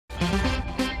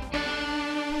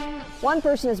One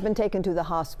person has been taken to the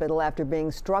hospital after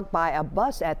being struck by a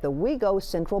bus at the Wego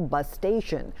Central Bus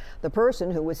Station. The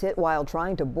person, who was hit while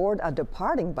trying to board a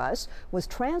departing bus, was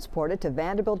transported to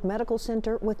Vanderbilt Medical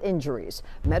Center with injuries.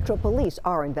 Metro Police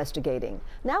are investigating.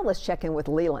 Now let's check in with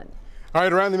Leland. All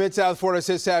right, around the Mid-South Florida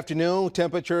this afternoon,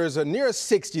 temperatures are near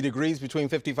 60 degrees, between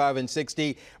 55 and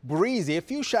 60. Breezy, a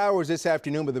few showers this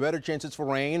afternoon, but the better chances for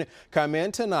rain come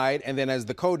in tonight. And then as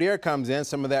the cold air comes in,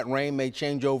 some of that rain may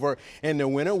change over into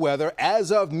winter weather.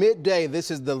 As of midday,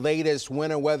 this is the latest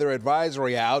winter weather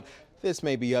advisory out. This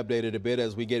may be updated a bit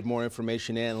as we get more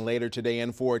information in later today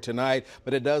and for tonight,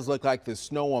 but it does look like the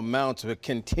snow amounts will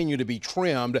continue to be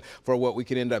trimmed for what we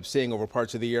could end up seeing over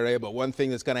parts of the area. But one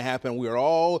thing that's going to happen, we're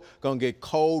all going to get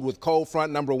cold with cold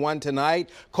front number 1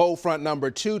 tonight. Cold front number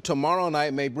 2 tomorrow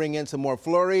night may bring in some more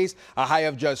flurries. A high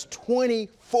of just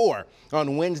 24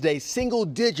 on Wednesday, single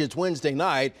digits Wednesday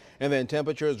night, and then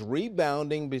temperatures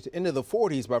rebounding into the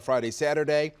 40s by Friday,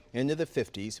 Saturday, into the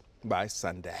 50s by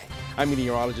Sunday. I'm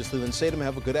meteorologist Leland Sadem.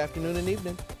 Have a good afternoon and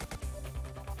evening.